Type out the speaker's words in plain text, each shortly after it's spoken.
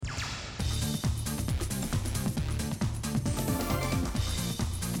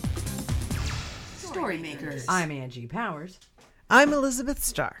Storymakers. I'm Angie Powers. I'm Elizabeth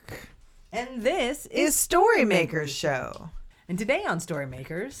Stark. And this is Storymakers Show. And today on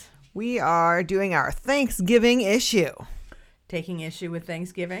Storymakers, we are doing our Thanksgiving issue. Taking issue with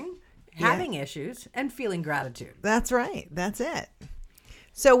Thanksgiving, having issues, and feeling gratitude. That's right. That's it.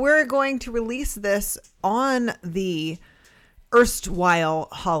 So we're going to release this on the erstwhile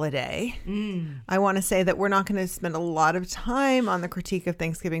holiday. I want to say that we're not going to spend a lot of time on the critique of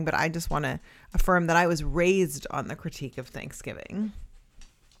Thanksgiving, but I just want to affirm that I was raised on the critique of Thanksgiving.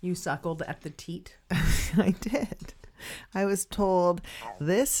 You suckled at the teat? I did. I was told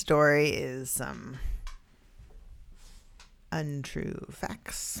this story is some untrue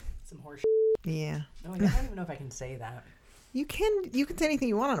facts. Some horse Yeah. No, I don't even know if I can say that. You can say anything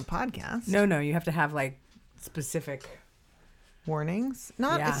you want on a podcast. No, you have to have like specific warnings.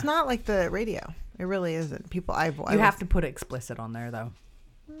 It's not like the radio. It really isn't. You have to put explicit on there though.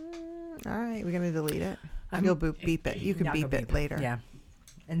 All right, we're gonna delete it. You'll beep it. You can beep it later. Yeah.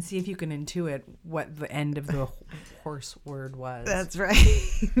 And see if you can intuit what the end of the horse word was. That's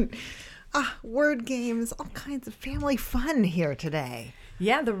right. Word games, all kinds of family fun here today.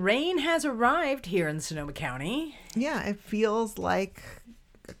 Yeah, the rain has arrived here in Sonoma County. Yeah, it feels like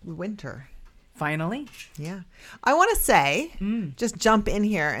winter. Finally. Yeah. I want to say, just jump in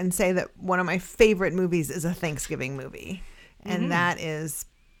here and say that one of my favorite movies is a Thanksgiving movie. And that is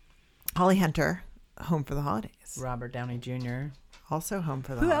Holly Hunter, Home for the Holidays. Robert Downey Jr. Also Home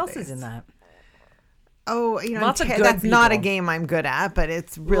for the Holidays. Holidays. Who else is in that? Oh, lots of good that's people. Not a game I'm good at, but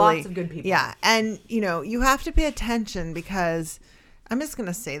it's really lots of good people. Yeah, and you have to pay attention because I'm just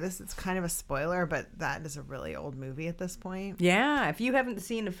gonna say this. It's kind of a spoiler, but that is a really old movie at this point. Yeah, if you haven't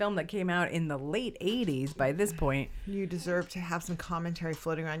seen a film that came out in the late '80s by this point, you deserve to have some commentary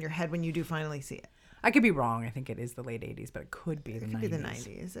floating around your head when you do finally see it. I could be wrong. I think it is the late '80s, but it could be the 90s. It could be the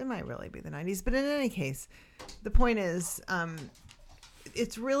 90s. It might really be the 90s. But in any case, the point is,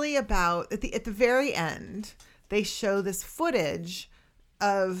 it's really about, at the very end, they show this footage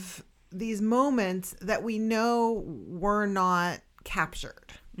of these moments that we know were not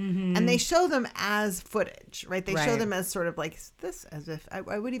captured. Mm-hmm. And they show them as footage, right? They show them as sort of like this, as if, I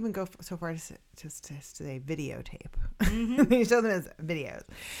would even go so far to say videotape. Mm-hmm. They show them as videos,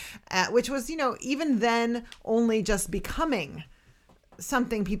 which was, even then only just becoming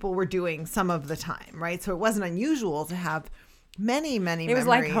something people were doing some of the time, right? So it wasn't unusual to have many it was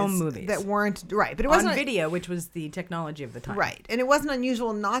like home movies that weren't right, but it wasn't on video, which was the technology of the time, right? And it wasn't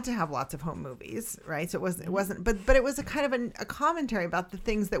unusual not to have lots of home movies, right? So it wasn't, but it was a kind of a commentary about the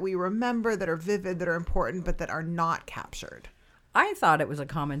things that we remember, that are vivid, that are important, but that are not captured. I thought it was a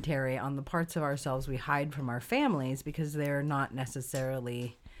commentary on the parts of ourselves we hide from our families because they're not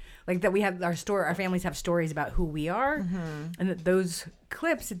necessarily like that. We have our families have stories about who we are, and that those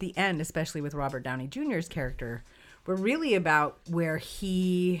clips at the end, especially with Robert Downey Jr.'s character, were really about where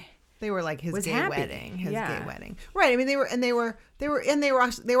they were like his gay happy. Wedding, gay wedding, right? I mean, they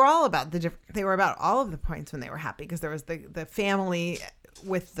were all about they were about all of the points when they were happy, because there was the family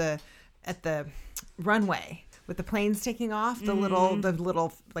with at the runway with the planes taking off, the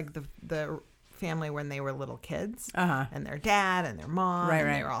little like the family when they were little kids, and their dad and their mom,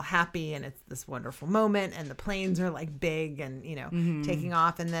 and they were all happy, and it's this wonderful moment, and the planes are like big and taking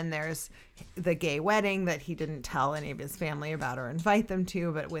off, and then there's the gay wedding that he didn't tell any of his family about or invite them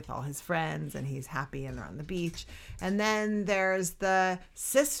to, but with all his friends, and he's happy, and they're on the beach, and then there's the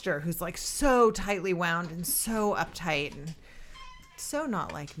sister who's like so tightly wound and so uptight and so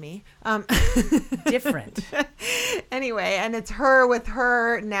not like me. Different. Anyway, and it's her with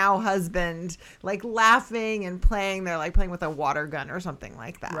her now husband, like laughing and playing. They're like playing with a water gun or something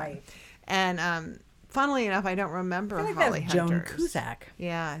like that. Right. And funnily enough, I don't remember Holly Hunter's. Joan Cusack.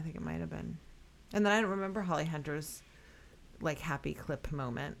 Yeah, I think it might have been. And then I don't remember Holly Hunter's like happy clip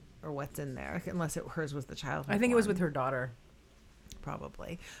moment or what's in there, unless hers was the childhood. I think one. it was with her daughter.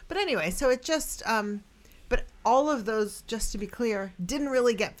 Probably. But anyway, so it just but all of those, just to be clear, didn't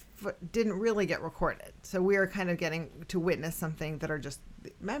really get recorded. So we are kind of getting to witness something that are just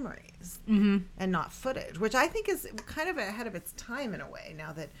memories and not footage, which I think is kind of ahead of its time in a way,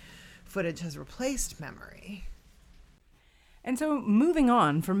 now that footage has replaced memory. And so moving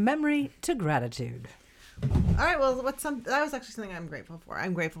on from memory to gratitude. All right, well, that was actually something I'm grateful for.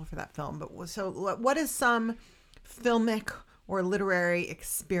 I'm grateful for that film. But so what is some filmic or literary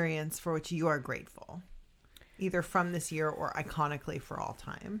experience for which you are grateful? Either from this year or iconically for all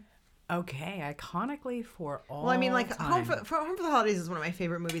time. Okay, iconically for all time. Well, I mean, like, Home for the Holidays is one of my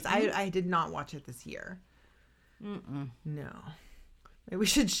favorite movies. I did not watch it this year. No. Maybe we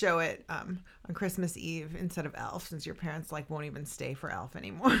should show it on Christmas Eve instead of Elf, since your parents won't even stay for Elf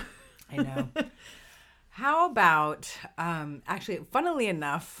anymore. I know. How about, actually, funnily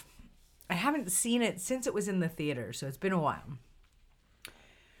enough, I haven't seen it since it was in the theater, so it's been a while.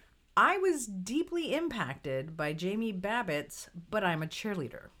 I was deeply impacted by Jamie Babbitt's But I'm a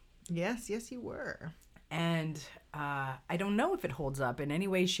Cheerleader. Yes, you were. And I don't know if it holds up in any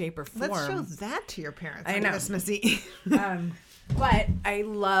way, shape, or form. Let's show that to your parents I on know. Christmas Eve. But I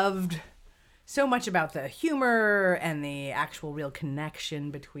loved so much about the humor and the actual real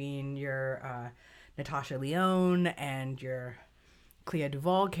connection between your Natasha Lyonne and your Clea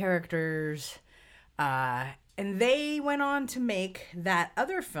Duvall characters. And they went on to make that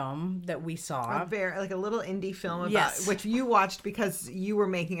other film that we saw. Like a little indie film about Yes. which you watched because you were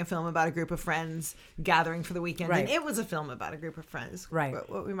making a film about a group of friends gathering for the weekend. Right. And it was a film about a group of friends. Right.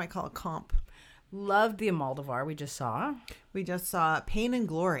 What we might call a comp. Loved the Almodovar we just saw. We just saw Pain and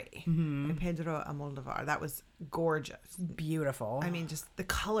Glory by Pedro Almodovar. That was gorgeous. Beautiful. I mean, just the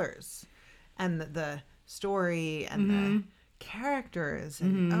colors and the story and the characters.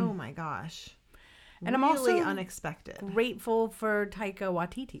 And oh my gosh. And I'm really also unexpected. grateful for Taika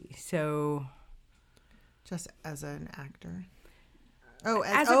Waititi. So, Just as an actor. Oh,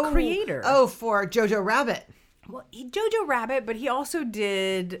 as a creator. Oh, for Jojo Rabbit. well, Jojo Rabbit, but he also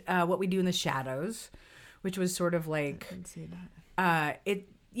did What We Do in the Shadows, which was sort of like I didn't see that.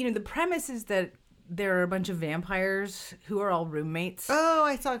 the premise is that there are a bunch of vampires who are all roommates. Oh,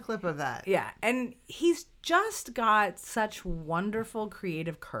 I saw a clip of that. Yeah, and he's just got such wonderful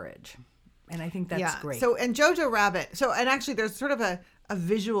creative courage. And I think that's great. So, and Jojo Rabbit. So, and actually, there's sort of a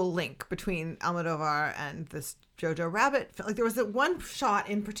visual link between Almodovar and this Jojo Rabbit. Like, there was that one shot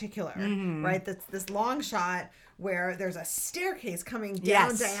in particular, right? That's this long shot where there's a staircase coming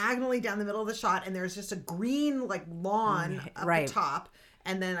down diagonally down the middle of the shot, and there's just a green, like, lawn up the top.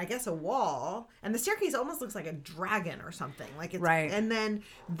 And then I guess a wall, and the staircase almost looks like a dragon or something. Like it's and then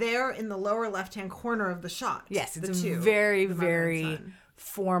there in the lower left-hand corner of the shot. Yes, it's the a very, very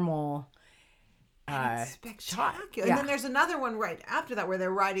formal. It's spectacular. Yeah. And then there's another one right after that where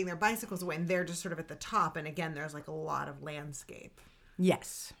they're riding their bicycles away, and they're just sort of at the top. And again, there's like a lot of landscape.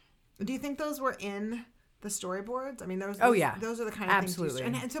 Yes. Do you think those were in the storyboards? I mean, those are the kind of absolutely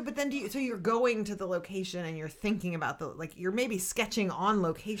things. And so, but then so you're going to the location and you're thinking about you're maybe sketching on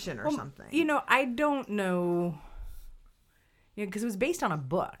location or something. I don't know. Because it was based on a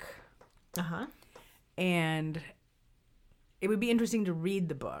book. And it would be interesting to read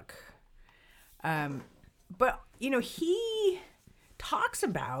the book. But, he talks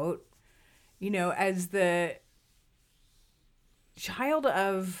about, as the child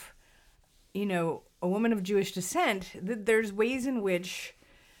of, a woman of Jewish descent, that there's ways in which...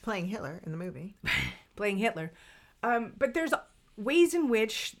 Playing Hitler in the movie. Playing Hitler. But there's ways in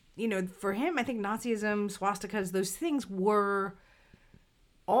which, for him, I think Nazism, swastikas, those things were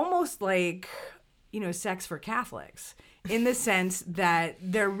almost like, sex for Catholics in the sense that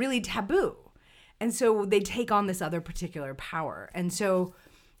they're really taboo. And so they take on this other particular power. And so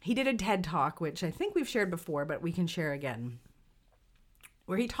he did a TED Talk, which I think we've shared before, but we can share again,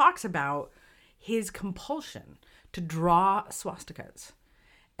 where he talks about his compulsion to draw swastikas.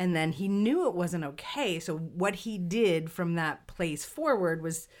 And then he knew it wasn't okay. So what he did from that place forward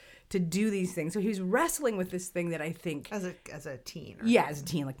was to do these things. So he was wrestling with this thing that I think... As a teen. As a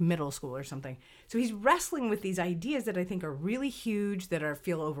teen, like middle school or something. So he's wrestling with these ideas that I think are really huge, that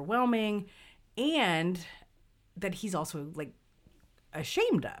feel overwhelming, and that he's also like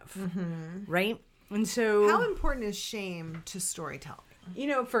ashamed of, right? And so, how important is shame to storytelling?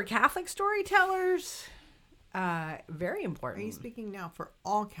 For Catholic storytellers, very important. Are you speaking now for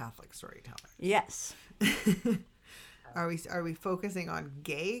all Catholic storytellers? Yes. Are we focusing on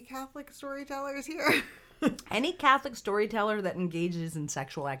gay Catholic storytellers here? Any Catholic storyteller that engages in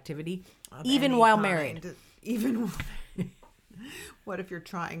sexual activity, even while married. What if you're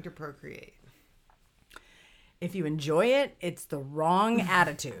trying to procreate? If you enjoy it, it's the wrong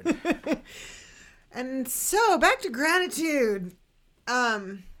attitude. And so back to gratitude. All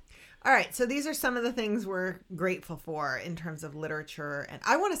right, so these are some of the things we're grateful for in terms of literature. And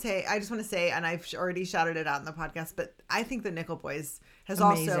I just want to say, and I've already shouted it out in the podcast, but I think the Nickel Boys has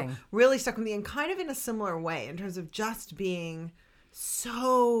also really stuck with me, and kind of in a similar way in terms of just being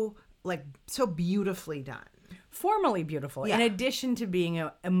so beautifully done. Formally beautiful, in addition to being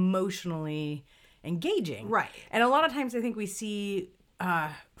emotionally engaging. Right. And a lot of times I think we see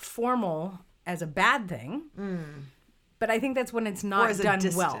formal as a bad thing. But I think that's when it's not done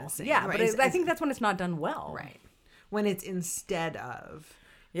well. Yeah, right. But I think that's when it's not done well. Right. When it's instead of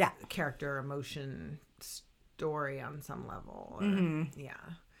character, emotion, story on some level. Or,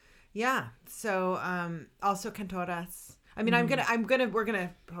 Yeah. So also Cantoras. I mean, we're gonna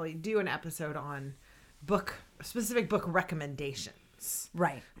probably do an episode on specific book recommendations.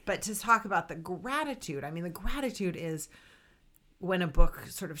 Right. But to talk about the gratitude, I mean, the gratitude is when a book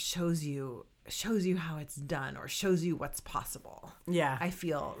sort of shows you how it's done or shows you what's possible. Yeah. I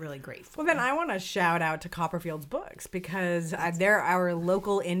feel really grateful. Well, then I want to shout out to Copperfield's Books because they're our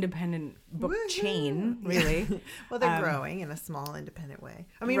local independent book chain, really. Well, they're growing in a small independent way.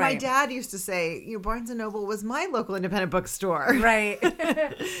 I mean, Right. my dad used to say, Barnes & Noble was my local independent bookstore. Right.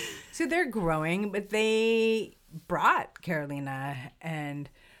 So they're growing, but they brought Carolina and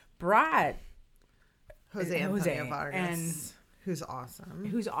brought Jose Antonio Jose, Vargas, and who's awesome.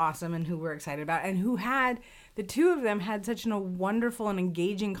 who's awesome and who we're excited about, and who the two of them had such a wonderful and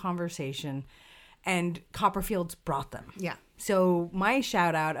engaging conversation, and Copperfield's brought them. Yeah. So my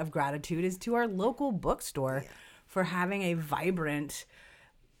shout out of gratitude is to our local bookstore for having a vibrant,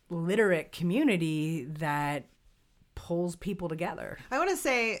 literate community that pulls people together. I want to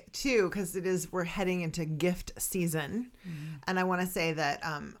say too, because we're heading into gift season, and I want to say that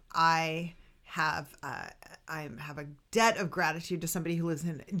I have a debt of gratitude to somebody who lives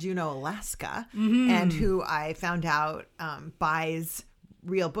in Juneau, Alaska, and who I found out buys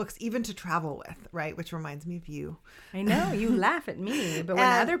real books even to travel with, right? Which reminds me of you. I know you laugh at me, but when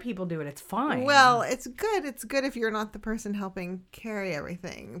other people do it, it's fine. Well, it's good. It's good if you're not the person helping carry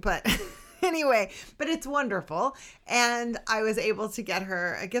everything, but. Anyway, but it's wonderful. And I was able to get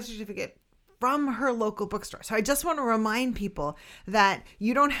her a gift certificate from her local bookstore. So I just want to remind people that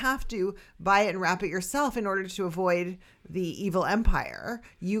you don't have to buy it and wrap it yourself in order to avoid the evil empire.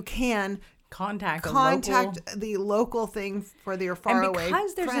 You can contact the local thing for your far away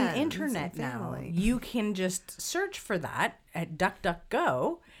friends. And because there's an internet now, you can just search for that at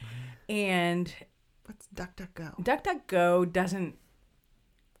DuckDuckGo. And what's DuckDuckGo? DuckDuckGo doesn't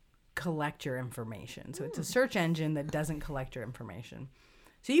collect your information. So it's a search engine that doesn't collect your information.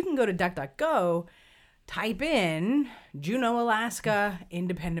 So you can go to DuckDuckGo, type in Juneau, Alaska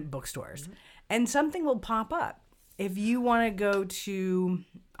independent bookstores, and something will pop up. If you want to go to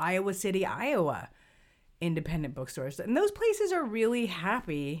Iowa City, Iowa independent bookstores, and those places are really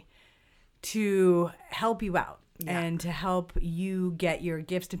happy to help you out. Yeah. And to help you get your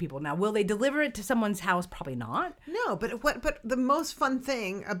gifts to people. Now, will they deliver it to someone's house? Probably not. No, but the most fun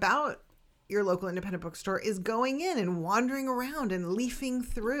thing about your local independent bookstore is going in and wandering around and leafing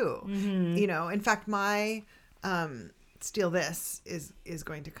through. In fact, my Steal This is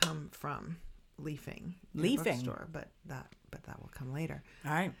going to come from leafing bookstore, but that will come later.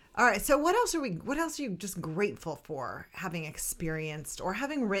 All right. So what else are you just grateful for having experienced or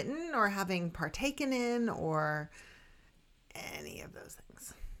having written or having partaken in or any of those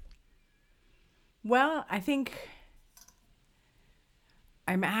things? Well, I think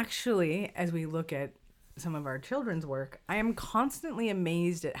I'm actually, as we look at some of our children's work, I am constantly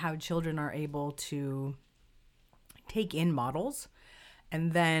amazed at how children are able to take in models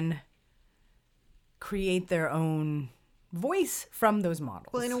and then create their own voice from those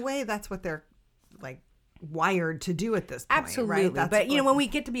models. Well, in a way, that's what they're like wired to do at this point. Absolutely. Right? But when we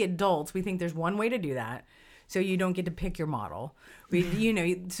get to be adults, we think there's one way to do that. So you don't get to pick your model.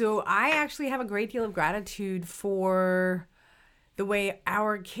 So I actually have a great deal of gratitude for the way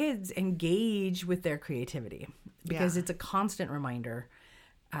our kids engage with their creativity, because it's a constant reminder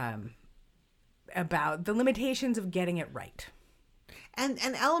about the limitations of getting it right. And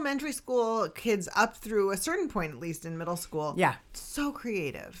elementary school kids up through a certain point, at least in middle school, so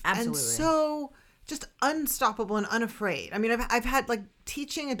creative. Absolutely. And so just unstoppable and unafraid. I mean, I've had like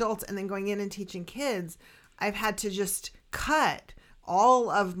teaching adults and then going in and teaching kids, I've had to just cut all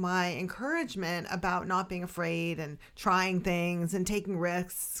of my encouragement about not being afraid and trying things and taking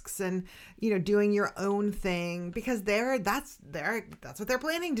risks and, doing your own thing, because that's what they're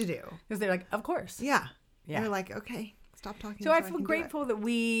planning to do. Because they're like, of course. Yeah. They're like, okay. Stop talking. So I feel grateful that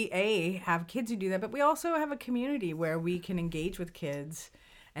we have kids who do that, but we also have a community where we can engage with kids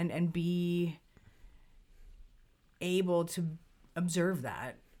and be able to observe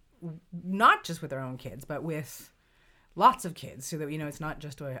that, not just with our own kids, but with lots of kids, so that it's not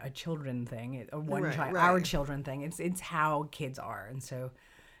just a children thing, our children thing. It's how kids are, and so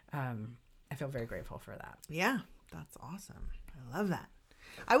I feel very grateful for that. Yeah, that's awesome. I love that.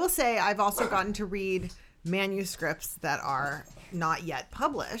 I will say I've also gotten to read manuscripts that are not yet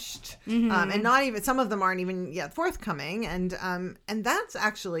published, and not even, some of them aren't even yet forthcoming, and that's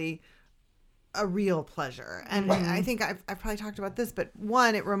actually a real pleasure. And I think I've probably talked about this, but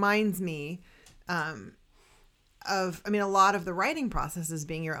one, it reminds me of, a lot of the writing process is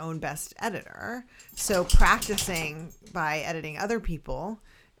being your own best editor. So practicing by editing other people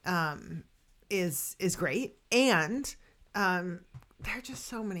is great, and there are just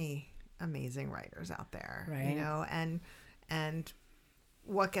so many amazing writers out there, Right. you know, and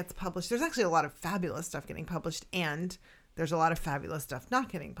what gets published. There's actually a lot of fabulous stuff getting published, and there's a lot of fabulous stuff not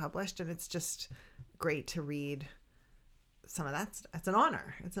getting published, and it's just great to read some of that. It's an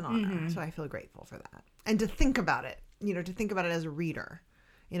honor. It's an honor. So I feel grateful for that. And to think about it, you know, to think about it as a reader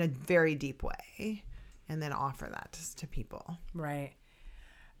in a very deep way, and then offer that to people. Right.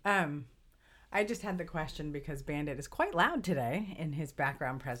 I just had the question because Bandit is quite loud today in his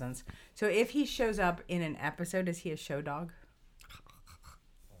background presence. So if he shows up in an episode, is he a show dog?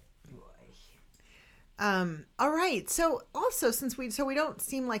 All right. So also, since we don't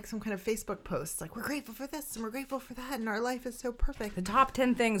seem like some kind of Facebook post, like we're grateful for this and we're grateful for that, and our life is so perfect. The top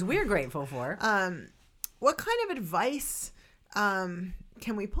 10 things we're grateful for. What kind of advice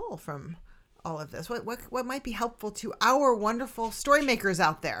can we pull from all of this? What might be helpful to our wonderful story makers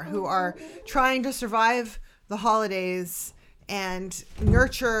out there who are trying to survive the holidays and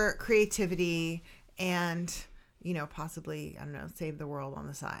nurture creativity and, you know, possibly, I don't know, save the world on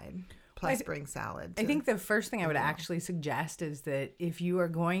the side, plus bring salad. I think the first thing I would actually suggest is that if you are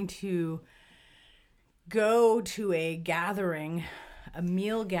going to go to a gathering, a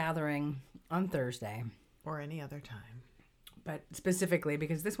meal gathering on Thursday, or any other time, but specifically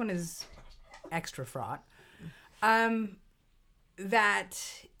because this one is extra fraught, that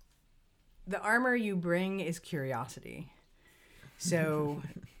the armor you bring is curiosity. So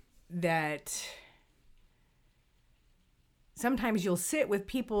that sometimes you'll sit with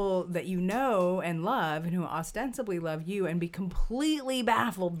people that you know and love and who ostensibly love you and be completely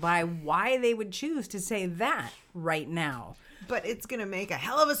baffled by why they would choose to say that right now. But it's going to make a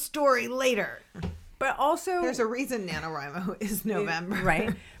hell of a story later. But also, there's a reason NaNoWriMo is November.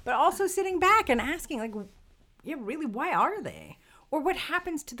 Right. But also sitting back and asking, like, yeah, really, why are they? Or what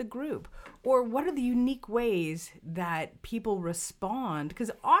happens to the group? Or what are the unique ways that people respond?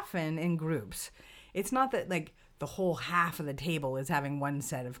 Because often in groups, it's not that, like, the whole half of the table is having one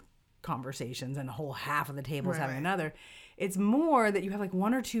set of conversations and the whole half of the table is having another. It's more that you have, like,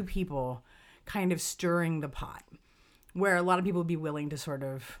 one or two people kind of stirring the pot, where a lot of people would be willing to sort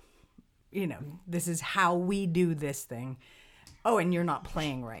of, you know, this is how we do this thing. Oh, and you're not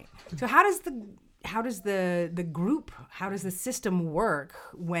playing right. So how does the group, how does the system work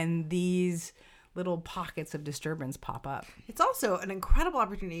when these little pockets of disturbance pop up? It's also an incredible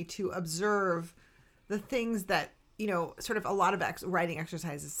opportunity to observe the things that, you know, sort of a lot of writing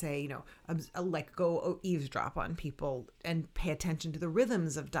exercises say, you know, like go eavesdrop on people and pay attention to the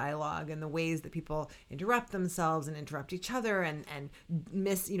rhythms of dialogue and the ways that people interrupt themselves and interrupt each other and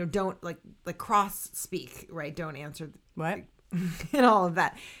miss, you know, don't like cross speak, right? Don't answer What? and all of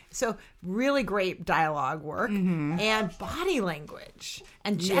that. So really great dialogue work and body language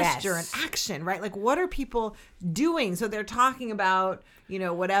and gesture and action, right? Like what are people doing? So they're talking about, you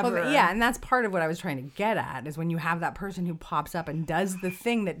know, whatever. Well, yeah, and that's part of what I was trying to get at is when you have that person who pops up and does the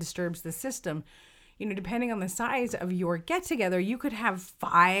thing that disturbs the system, you know, depending on the size of your get together, you could have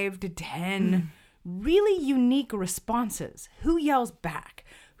 5 to 10 really unique responses. Who yells back?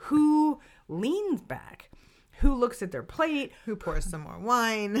 Who leans back? Who looks at their plate? Who pours some more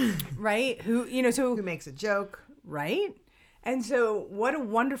wine? Right? Who, you know, so who makes a joke? Right? And so what a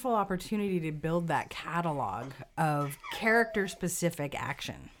wonderful opportunity to build that catalog of character-specific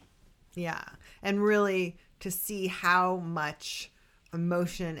action. Yeah. And really to see how much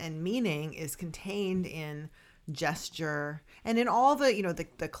emotion and meaning is contained in gesture and in all the, you know,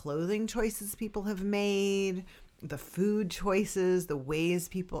 the clothing choices people have made, the food choices, the ways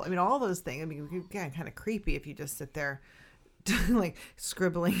people, I mean, all those things. I mean, it get kind of creepy if you just sit there like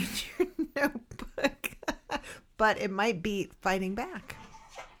scribbling in your notebook. But it might be fighting back.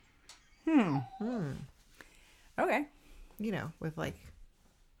 Okay. You know, with like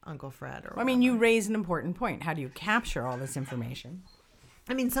Uncle Fred or I mean, you raise an important point. How do you capture all this information?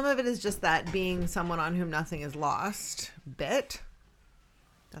 I mean, some of it is just that being someone on whom nothing is lost bit.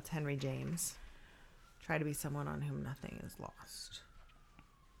 That's Henry James. Try to be someone on whom nothing is lost.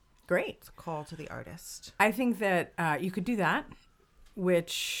 Great. It's a call to the artist. I think that you could do that,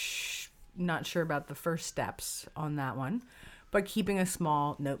 which not sure about the first steps on that one, but keeping a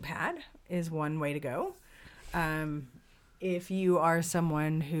small notepad is one way to go. If you are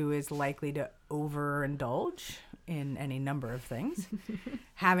someone who is likely to overindulge in any number of things,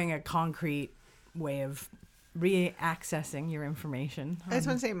 having a concrete way of re-accessing your information. I just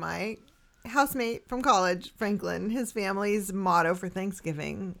want to say my housemate from college, Franklin, his family's motto for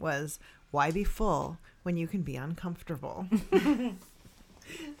Thanksgiving was, why be full when you can be uncomfortable?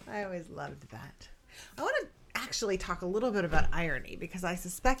 I always loved that. I want to actually talk a little bit about irony because I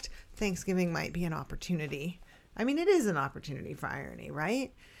suspect Thanksgiving might be an opportunity. I mean, it is an opportunity for irony,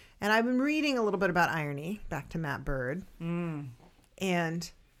 right? And I've been reading a little bit about irony, back to Matt Bird.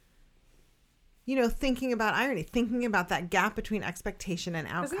 And, thinking about irony, thinking about that gap between expectation and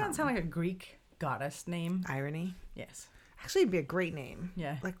outcome. Doesn't that sound like a Greek goddess name? Irony? Yes. Actually, it'd be a great name.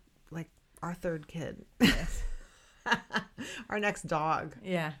 Yeah. Like our third kid. Yes. Our next dog.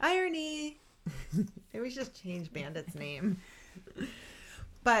 Yeah. Irony. Maybe we should just change Bandit's name.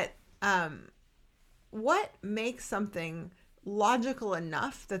 But what makes something logical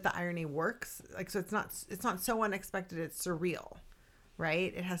enough that the irony works? So it's not so unexpected, it's surreal,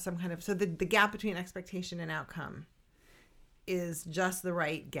 right? It has some kind of, so the gap between expectation and outcome is just the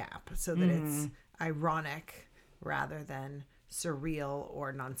right gap so that it's ironic rather than surreal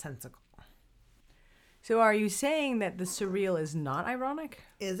or nonsensical. So are you saying that the surreal is not ironic?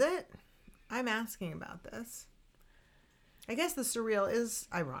 Is it? I'm asking about this. I guess the surreal is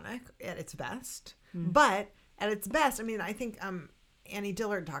ironic at its best, but at its best, I mean, I think Annie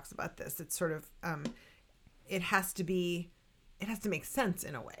Dillard talks about this. It's sort of, it has to make sense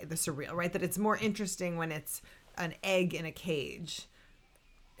in a way, the surreal, right? That it's more interesting when it's an egg in a cage,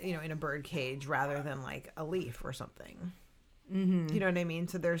 in a bird cage, rather than like a leaf or something. You know what I mean?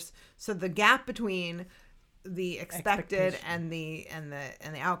 So the gap between the expected and the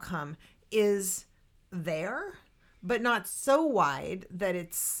outcome is there, but not so wide that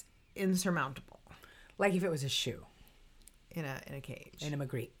it's insurmountable. Like if it was a shoe. In a cage. In a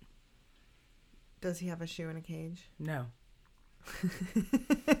Magritte. Does he have a shoe in a cage? No.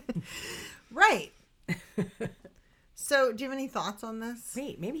 Right. So do you have any thoughts on this?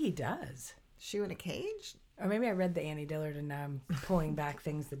 Wait, maybe he does. Shoe in a cage? Or maybe I read the Annie Dillard and now I'm pulling back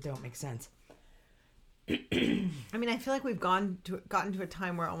things that don't make sense. I mean, I feel like we've gotten to a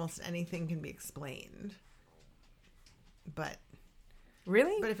time where almost anything can be explained. But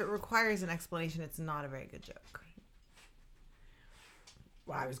Really? if it requires an explanation, it's not a very good joke.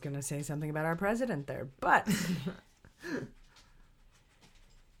 Well, I was going to say something about our president there, but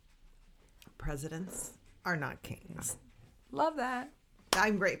Presidents are not kings. love that.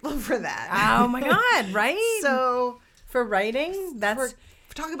 I'm grateful for that. Oh my God, right? So for writing, that's we're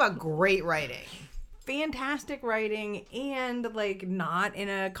talking about great writing. fantastic writing, and like not in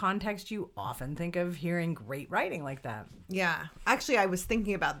a context you often think of hearing great writing like that. Yeah. Actually, I was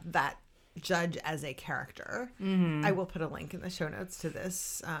thinking about that judge as a character. I will put a link in the show notes to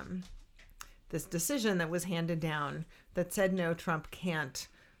this this decision that was handed down that said no, Trump can't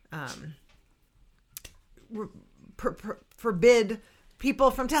forbid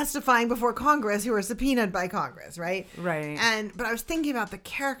people from testifying before Congress who are subpoenaed by Congress, right? Right. But I was thinking about the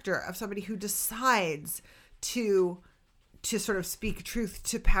character of somebody who decides to sort of speak truth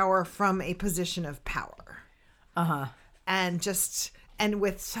to power from a position of power. Uh-huh. And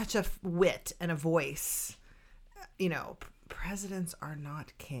with such a wit and a voice, presidents are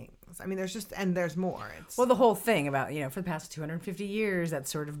not kings. I mean, there's more. Well, the whole thing about, for the past 250 years,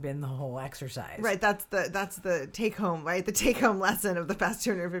 that's sort of been the whole exercise. Right. That's the take home, right? The take home lesson of the past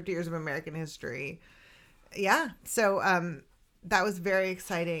 250 years of American history. Yeah. So, that was very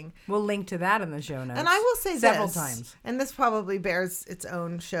exciting. We'll link to that in the show notes. And I will say several times. And this probably bears its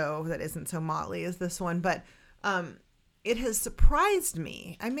own show that isn't so motley as this one, but, it has surprised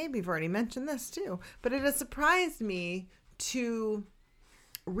me. I maybe have already mentioned this too, but it has surprised me to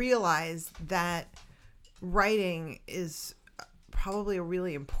realize that writing is probably a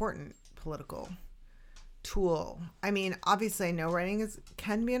really important political tool. I mean, obviously I know writing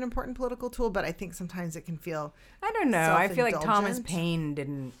can be an important political tool, but I think sometimes it can feel I don't know. I feel like Thomas self-indulgent. Paine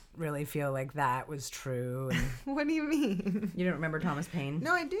didn't really feel like that was true. And What do you mean? you don't remember Thomas Paine?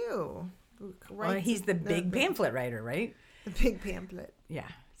 No, I do. Well, he's the big pamphlet writer, right? The big pamphlet. Yeah.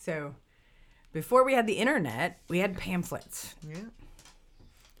 So before we had the internet, we had pamphlets. Yeah.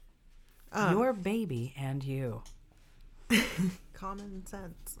 Your baby and you. Common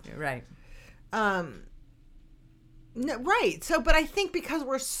sense. You're right. No, right. So, but I think because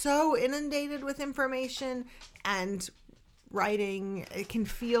we're so inundated with information and writing, it can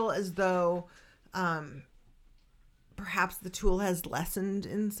feel as though perhaps the tool has lessened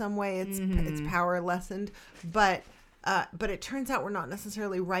in some way. Its power lessened, but it turns out we're not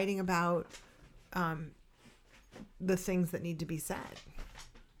necessarily writing about the things that need to be said.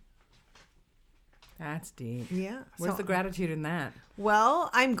 That's deep. Yeah. Where's So- the gratitude in that?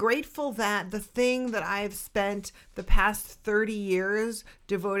 Well, I'm grateful that the thing that I've spent the past 30 years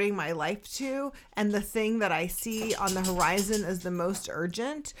devoting my life to, and the thing that I see on the horizon as the most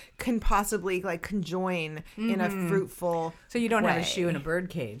urgent, can possibly conjoin in a fruitful So you don't have a way. shoe in a bird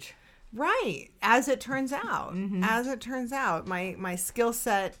cage. Right. As it turns out. As it turns out, my skill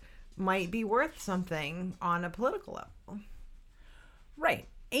set might be worth something on a political level. Right.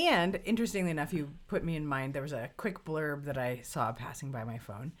 And interestingly enough, you put me in mind, there was a quick blurb that I saw passing by my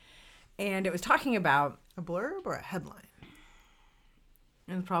phone. And it was talking about... A blurb or a headline?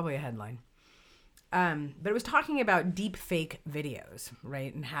 It was probably a headline. But it was talking about deep fake videos,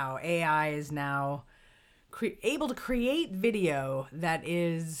 right? And how AI is now able to create video that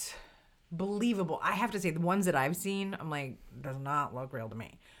is believable. I have to say, the ones that I've seen, I'm like, does not look real to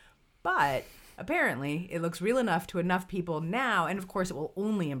me. But apparently, it looks real enough to enough people now. And of course, it will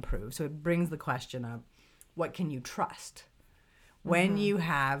only improve. So it brings the question up, what can you trust? When you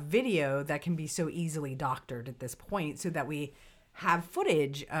have video that can be so easily doctored at this point, so that we have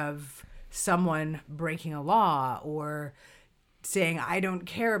footage of someone breaking a law or saying, I don't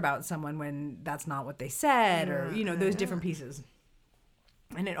care about someone when that's not what they said, or, those different pieces.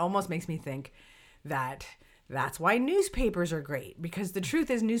 And it almost makes me think that that's why newspapers are great, because the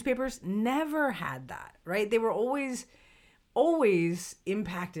truth is newspapers never had that, right? They were always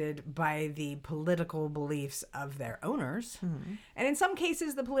impacted by the political beliefs of their owners. And in some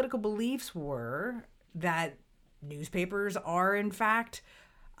cases, the political beliefs were that newspapers are, in fact,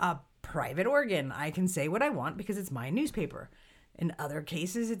 a private organ. I can say what I want because it's my newspaper. In other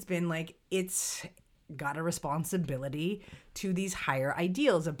cases, it's been like it's got a responsibility to these higher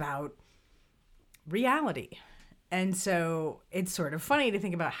ideals about reality. And so it's sort of funny to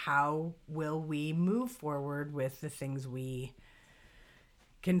think about how will we move forward with the things we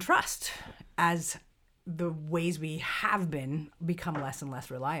can trust as the ways we have been become less and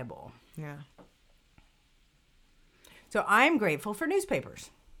less reliable. Yeah. So I'm grateful for newspapers.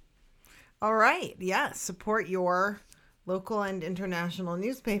 All right. Yes. Support your local and international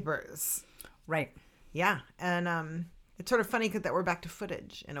newspapers. Right. Yeah. And it's sort of funny that we're back to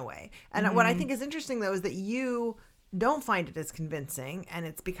footage in a way. And what I think is interesting, though, is that you don't find it as convincing. And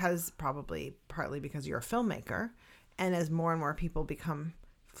it's partly because you're a filmmaker. And as more and more people become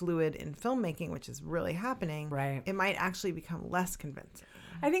fluid in filmmaking, which is really happening, right, it might actually become less convincing.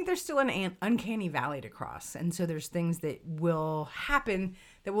 I think there's still an uncanny valley to cross. And so there's things that will happen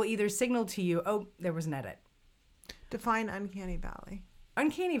that will either signal to you, oh, there was an edit. Define uncanny valley.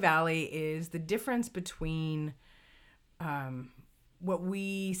 Uncanny valley is the difference between what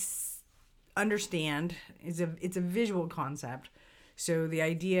we understand it's a visual concept. So the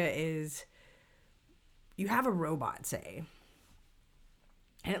idea is you have a robot, say,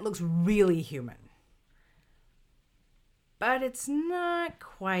 and it looks really human, but it's not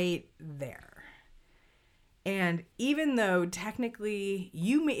quite there. And even though technically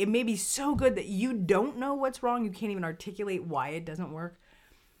it may be so good that you don't know what's wrong, you can't even articulate why it doesn't work.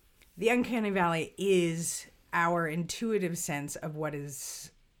 The uncanny valley is our intuitive sense of what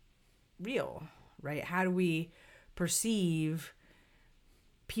is real, right? How do we perceive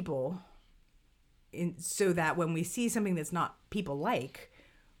people so that when we see something that's not people-like,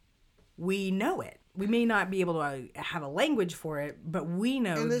 we know it. We may not be able to have a language for it, but we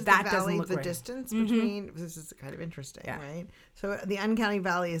know that doesn't look the right. Distance between, this is kind of interesting, yeah, right? So the uncanny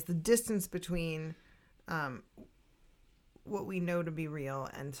valley is the distance between what we know to be real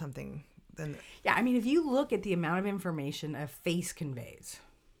and something. Yeah, I mean, if you look at the amount of information a face conveys,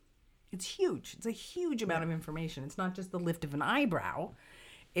 it's huge. It's a huge amount of information. It's not just the lift of an eyebrow.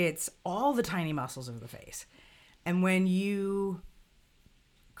 It's all the tiny muscles of the face. And when you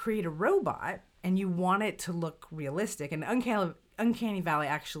create a robot and you want it to look realistic, and uncanny valley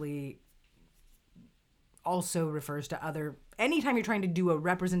actually also refers to anytime you're trying to do a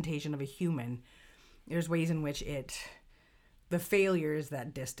representation of a human, there's ways in which the failure is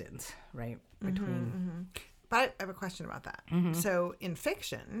that distance, right? Between. But I have a question about that. So in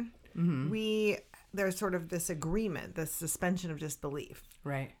fiction, there's sort of this agreement, this suspension of disbelief.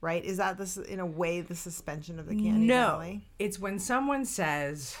 Right. Right? Is that this, in a way, the suspension of the uncanny valley? No. It's when someone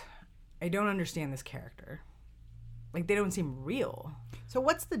says, I don't understand this character. Like, they don't seem real. So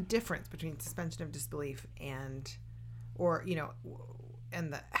what's the difference between suspension of disbelief and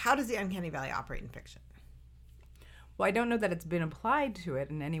how does the uncanny valley operate in fiction? Well, I don't know that it's been applied to it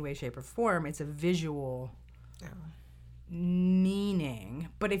in any way, shape, or form. It's a visual meaning.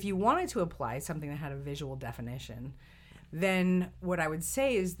 But if you wanted to apply something that had a visual definition, then what I would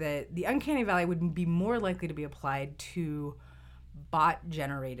say is that the uncanny valley would be more likely to be applied to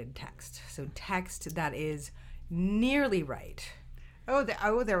bot-generated text. So text that is nearly right.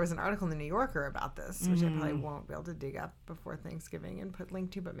 There was an article in the New Yorker about this, which I probably won't be able to dig up before Thanksgiving and put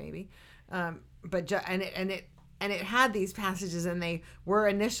link to, but maybe. And it had these passages, and they were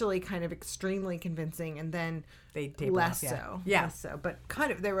initially kind of extremely convincing, and then they less so. But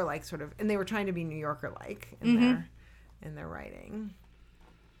kind of, they were like sort of, and they were trying to be New Yorker-like in their writing.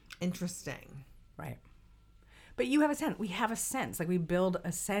 Interesting. Right. But you have a sense. We have a sense. Like, we build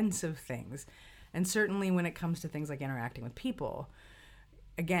a sense of things. And certainly when it comes to things like interacting with people,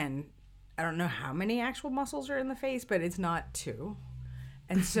 again, I don't know how many actual muscles are in the face, but it's not 2.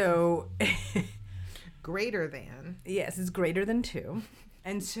 And so... Greater than. Yes, it's greater than 2.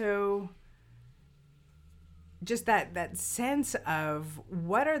 And so just that sense of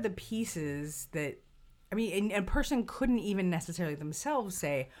what are the pieces that... I mean, a person couldn't even necessarily themselves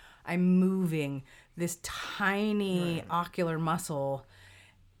say, I'm moving this tiny ocular muscle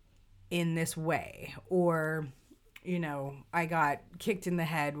in this way. Or, you know, I got kicked in the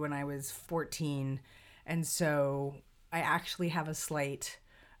head when I was 14, and so I actually have a slight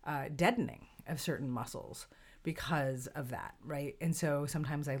deadening of certain muscles because of that, right? And so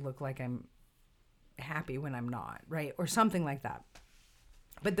sometimes I look like I'm happy when I'm not, right? Or something like that.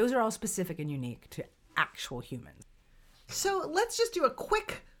 But those are all specific and unique to actual humans. So let's just do a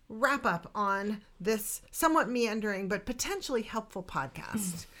quick wrap up on this somewhat meandering but potentially helpful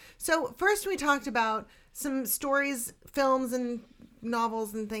podcast. So first we talked about some stories, films, and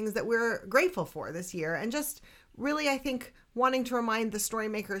novels and things that we're grateful for this year, and just really, I think, wanting to remind the story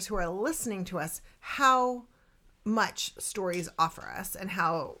makers who are listening to us how much stories offer us and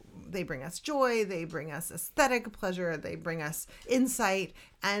how they bring us joy, they bring us aesthetic pleasure, they bring us insight.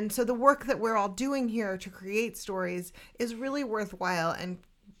 And so the work that we're all doing here to create stories is really worthwhile and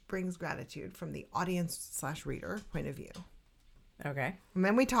brings gratitude from the audience/reader point of view. Okay. And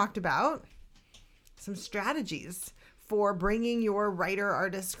then we talked about some strategies for bringing your writer,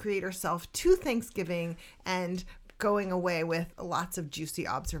 artist, creator self to Thanksgiving and going away with lots of juicy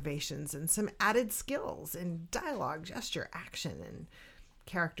observations and some added skills in dialogue, gesture, action, and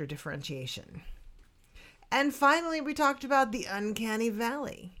character differentiation. And finally, we talked about the uncanny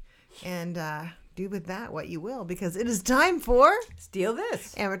valley. And do with that what you will, because it is time for Steal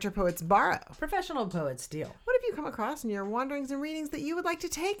This. Amateur Poets Borrow. Professional Poets Steal. What have you come across in your wanderings and readings that you would like to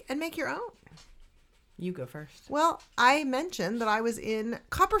take and make your own? You go first. Well, I mentioned that I was in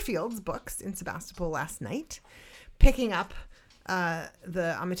Copperfield's books in Sebastopol last night, picking up the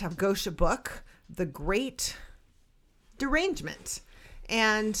Amitav Ghosh book, The Great Derangement.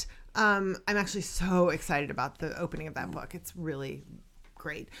 And I'm actually so excited about the opening of that book. It's really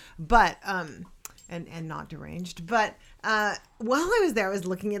great. But, and not deranged. But while I was there, I was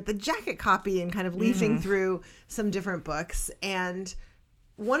looking at the jacket copy and kind of leafing through some different books. And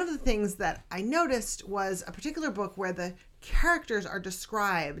one of the things that I noticed was a particular book where the characters are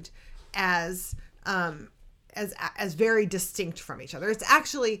described as very distinct from each other. It's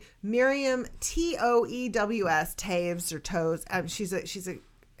actually Miriam Toews, Taves or Toes. She's a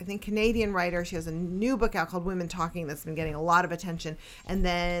I think Canadian writer. She has a new book out called Women Talking that's been getting a lot of attention. And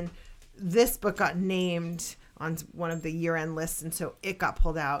then this book got named on one of the year-end lists, and so it got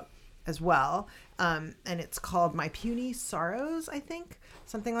pulled out as well. And it's called My Puny Sorrows, I think,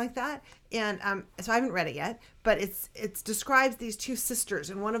 something like that. And so I haven't read it yet, but it describes these two sisters,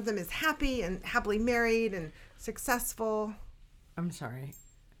 and one of them is happy and happily married and successful. I'm sorry.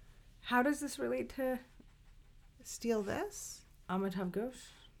 How does this relate to Steal This? Amitav Ghosh?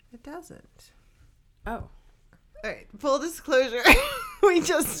 It doesn't. Oh. All right, full disclosure, we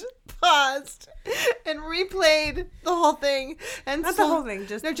just paused and replayed the whole thing, and Not saw, the whole thing,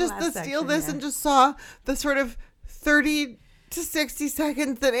 just no, the just last the Steal section, This, yeah. and just saw the sort of 30 to 60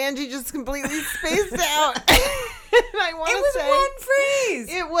 seconds that Angie just completely spaced out. And I want to say, one phrase.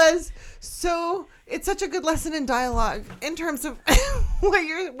 it was so. It's such a good lesson in dialogue in terms of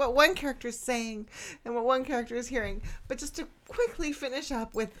what one character is saying and what one character is hearing. But just to quickly finish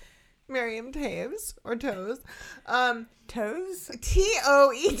up with Miriam Taves or Toes, Toes?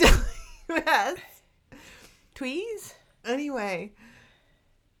 Toews. Tweez? Anyway,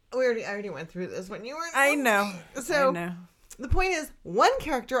 I already went through this when you were. I know. So I know. the point is, one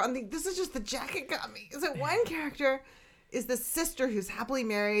character this is just the jacket got me. So one character is the sister who's happily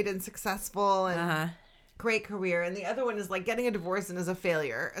married and successful and great career, and the other one is like getting a divorce and is a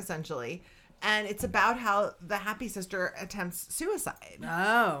failure essentially. And it's about how the happy sister attempts suicide.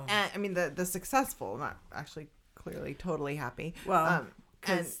 Oh. And I mean the successful, not actually clearly totally happy. Well, and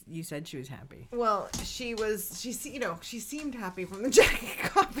because you said she was happy. well, she seemed happy from the jacket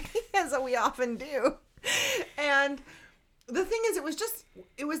copy, as we often do. And the thing is,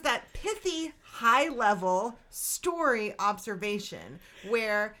 it was that pithy, high level story observation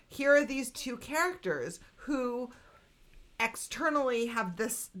where here are these two characters who externally have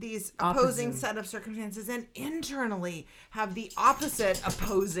these opposing set of circumstances and internally have the opposite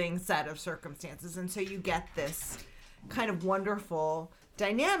opposing set of circumstances. And so you get this kind of wonderful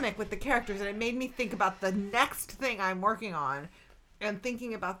dynamic with the characters, and it made me think about the next thing I'm working on and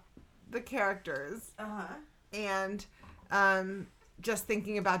thinking about the characters and just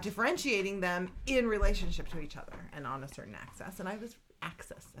thinking about differentiating them in relationship to each other and on a certain axis. And I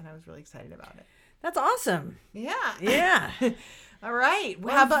was really excited about it. That's awesome. Yeah. Yeah. All right.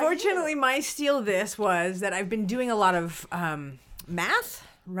 Well, how about unfortunately, my steal this was that I've been doing a lot of math,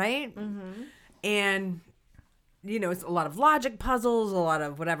 right? Mm-hmm. And, it's a lot of logic puzzles, a lot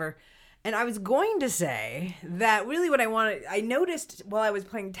of whatever. And I was going to say that really what I noticed while I was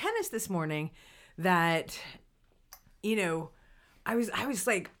playing tennis this morning that, I was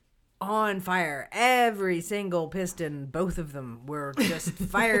like on fire. Every single piston, both of them were just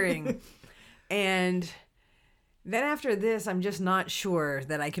firing. And then after this, I'm just not sure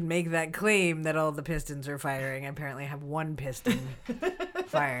that I can make that claim that all the pistons are firing. I apparently have one piston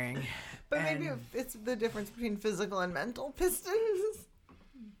firing. But maybe it's the difference between physical and mental pistons.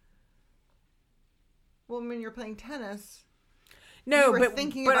 Well, when you're playing tennis, you were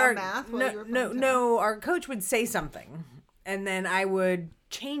thinking about math while you were playing tennis. No, our coach would say something, and then I would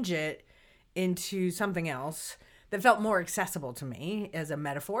change it into something else that felt more accessible to me as a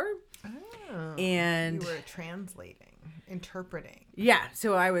metaphor. Oh, and you were translating, interpreting. Yeah,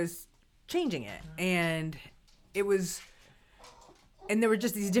 so I was changing it, and it was, and there were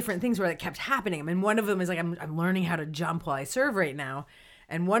just these different things where it kept happening. I mean, one of them is like I'm learning how to jump while I serve right now,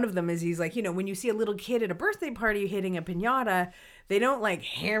 and one of them is he's like, when you see a little kid at a birthday party hitting a piñata, they don't like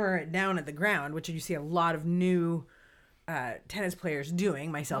hammer it down at the ground, which you see a lot of new tennis players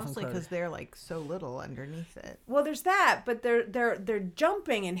doing, myself mostly included. Because they're like so little underneath it. Well, there's that, but they're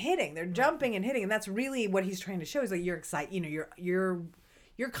jumping and hitting. They're jumping and hitting, and that's really what he's trying to show. Is like you're excited.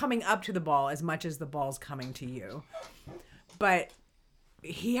 You're coming up to the ball as much as the ball's coming to you. But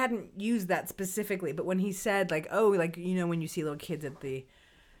he hadn't used that specifically. But when he said like, oh, like when you see little kids at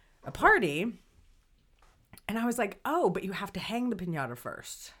a party, and I was like, oh, but you have to hang the piñata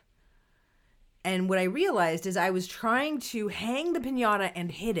first. And what I realized is I was trying to hang the piñata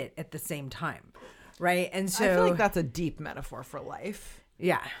and hit it at the same time, right? And so I feel like that's a deep metaphor for life.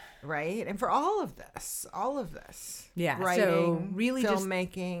 Yeah. Right? And for all of this. Yeah. Writing, so really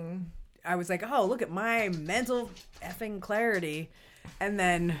filmmaking. I was like, oh, look at my mental effing clarity. And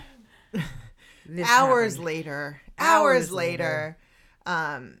then this hours happened. later,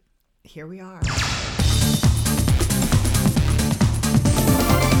 here we are.